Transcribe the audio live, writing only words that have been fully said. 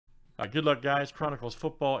Good luck, guys. Chronicles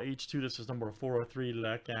Football H2. This is number 403.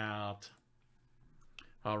 Look out.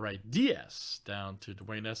 All right, DS down to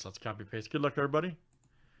Dwayne S. Let's copy paste. Good luck, everybody.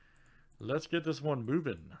 Let's get this one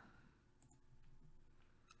moving.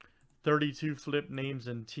 32 flip names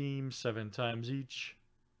and teams, 7 times each.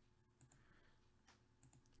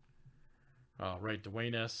 All right,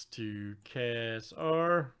 Dwayne S. to Cass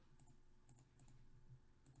R.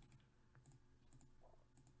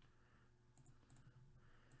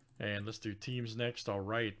 And let's do teams next. All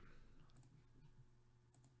right.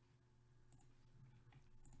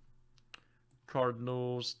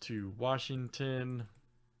 Cardinals to Washington.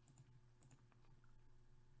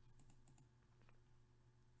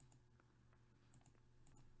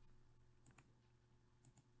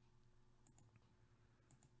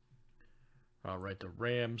 All right, the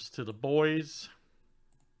Rams to the boys.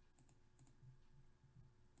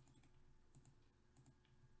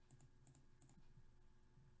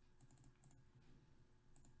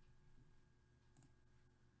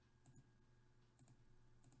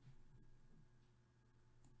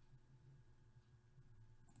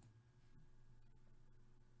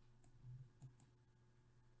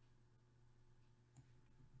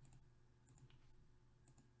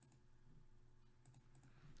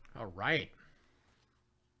 All right.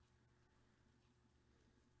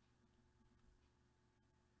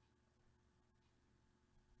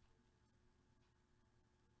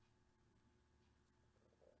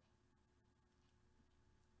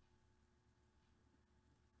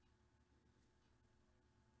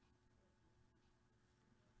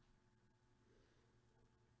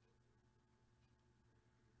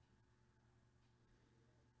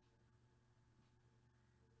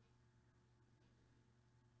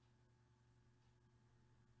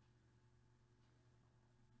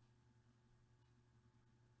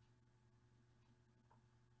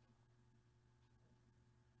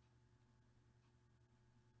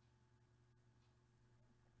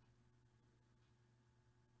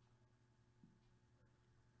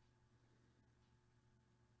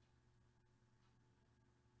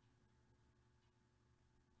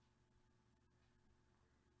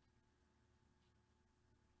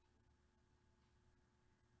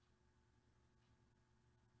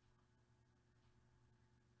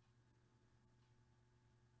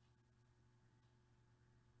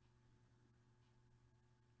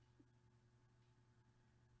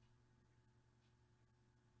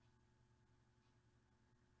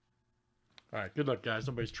 All right, good luck, guys.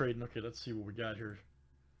 Nobody's trading. Okay, let's see what we got here.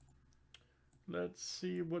 Let's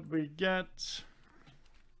see what we got.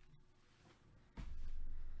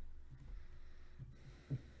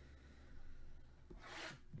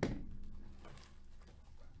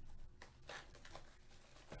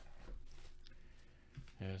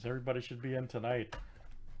 Yes, everybody should be in tonight.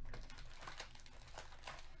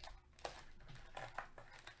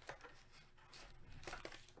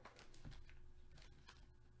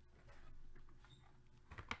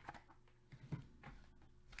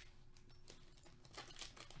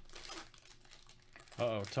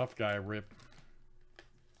 Uh-oh, tough guy rip.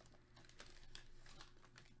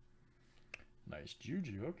 Nice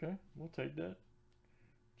Juju. Okay, we'll take that.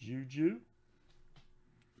 Juju.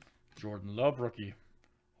 Jordan Love rookie.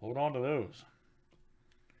 Hold on to those.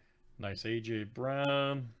 Nice A.J.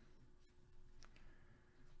 Brown.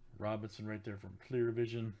 Robinson right there from Clear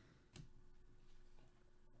Vision.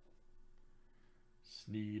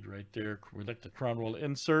 Sneed right there. We like the Crown Royal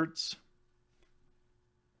inserts.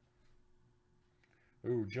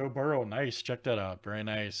 Ooh, Joe Burrow. Nice. Check that out. Very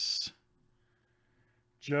nice.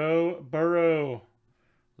 Joe Burrow.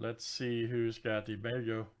 Let's see who's got the, there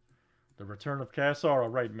you go. The return of Cassar. All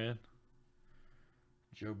right, man.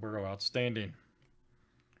 Joe Burrow. Outstanding.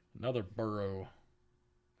 Another Burrow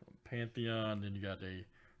from Pantheon. Then you got a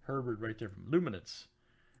Herbert right there from Luminance.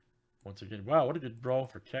 Once again, wow, what a good draw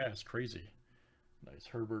for Cass. Crazy. Nice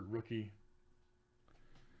Herbert rookie.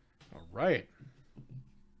 All right.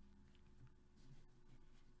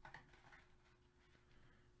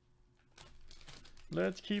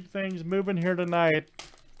 Let's keep things moving here tonight.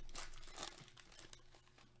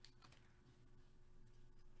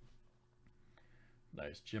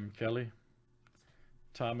 Nice Jim Kelly.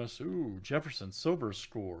 Thomas. Ooh, Jefferson silver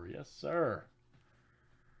score. Yes, sir.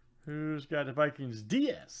 Who's got the Vikings?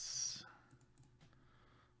 DS. That's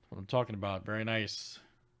what I'm talking about. Very nice.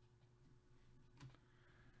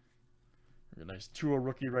 A nice Tua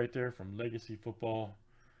rookie right there from Legacy Football.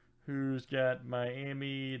 Who's got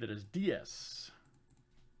Miami? That is DS.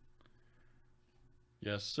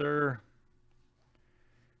 Yes, sir.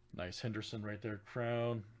 Nice Henderson right there.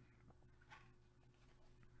 Crown.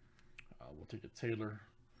 We'll take a Taylor.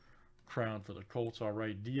 crown for the Colts. All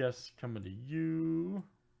right, DS coming to you.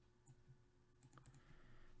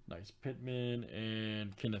 Nice Pittman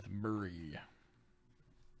and Kenneth Murray.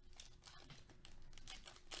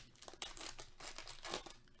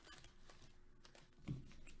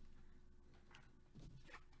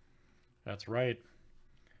 That's right.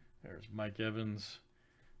 There's Mike Evans,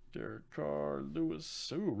 Derek Carr,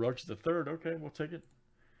 Lewis. Ooh, Ruggs the third. Okay, we'll take it.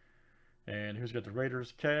 And who's got the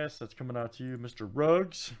Raiders cast? That's coming out to you, Mr.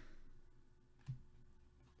 Ruggs.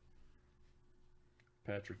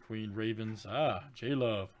 Patrick Queen, Ravens. Ah,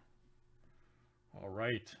 J-Love. All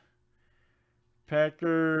right.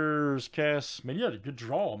 Packers cast. Man, you had a good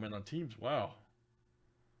draw, man, on teams. Wow.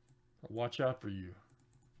 I'll watch out for you.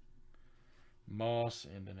 Moss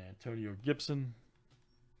and then Antonio Gibson.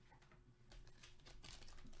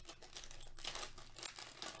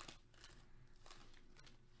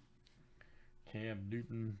 Cam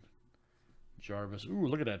Newton. Jarvis. Ooh,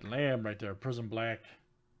 look at that Lamb right there. Prism Black.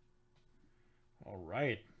 All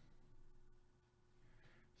right.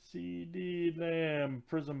 CD Lamb.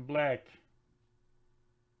 Prism Black.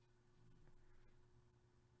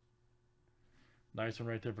 Nice one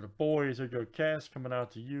right there for the boys. There you go. Cass coming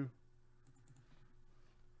out to you.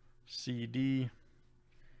 CD.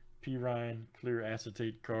 P. Ryan. Clear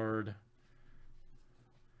acetate card.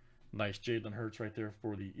 Nice Jalen Hurts right there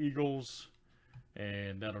for the Eagles.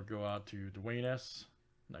 And that'll go out to Dwayne S.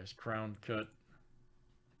 Nice crown cut.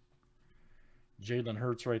 Jalen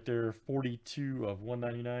Hurts right there, 42 of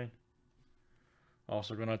 199.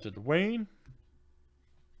 Also going out to Dwayne.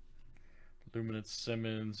 Luminance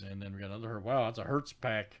Simmons. And then we got another Hurts. Wow, that's a Hurts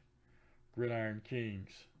pack. Gridiron Kings.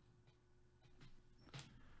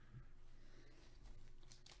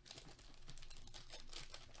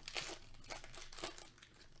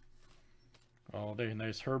 All day,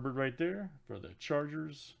 nice Herbert right there for the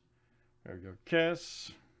Chargers. There we go,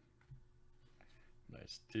 Cass.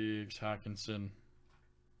 Nice Diggs, Hawkinson.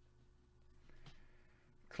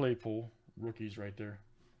 Claypool, rookies right there.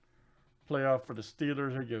 Playoff for the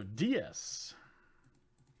Steelers. There you go, DS.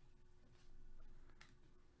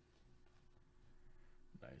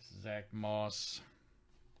 Nice Zach Moss.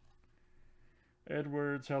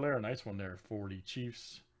 Edwards, Hilaire, nice one there for the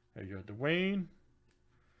Chiefs. There you go, Dwayne.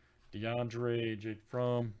 DeAndre, Jake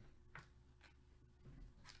Fromm.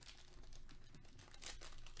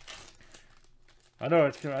 I know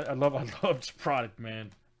it's. I love this product,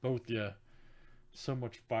 man. Both, yeah. So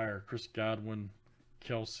much fire. Chris Godwin,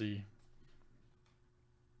 Kelsey.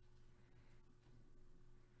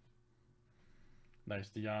 Nice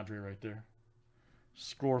DeAndre right there.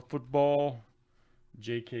 Score Football.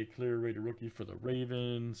 J.K. Clear rated rookie for the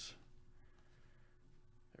Ravens.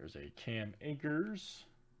 There's a Cam Akers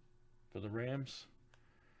for the Rams.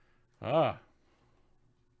 Ah.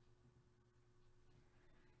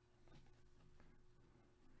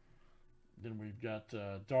 Then we've got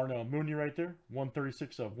Darnell Mooney right there.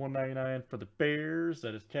 136 of 199 for the Bears.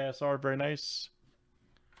 That is Cass R. Very nice.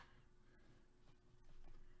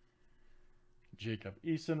 Jacob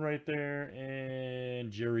Eason right there.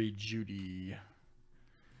 And Jerry Jeudy.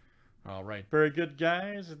 All right. Very good,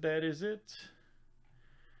 guys. That is it.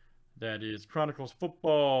 That is Chronicles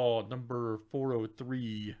Football number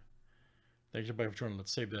 403. Thanks everybody for joining.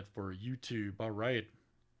 Let's save that for YouTube. All right.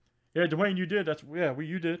 Yeah, Dwayne, you did.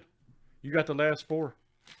 You did. You got the last four.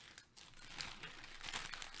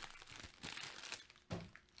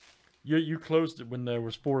 You closed it when there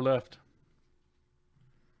was 4 left.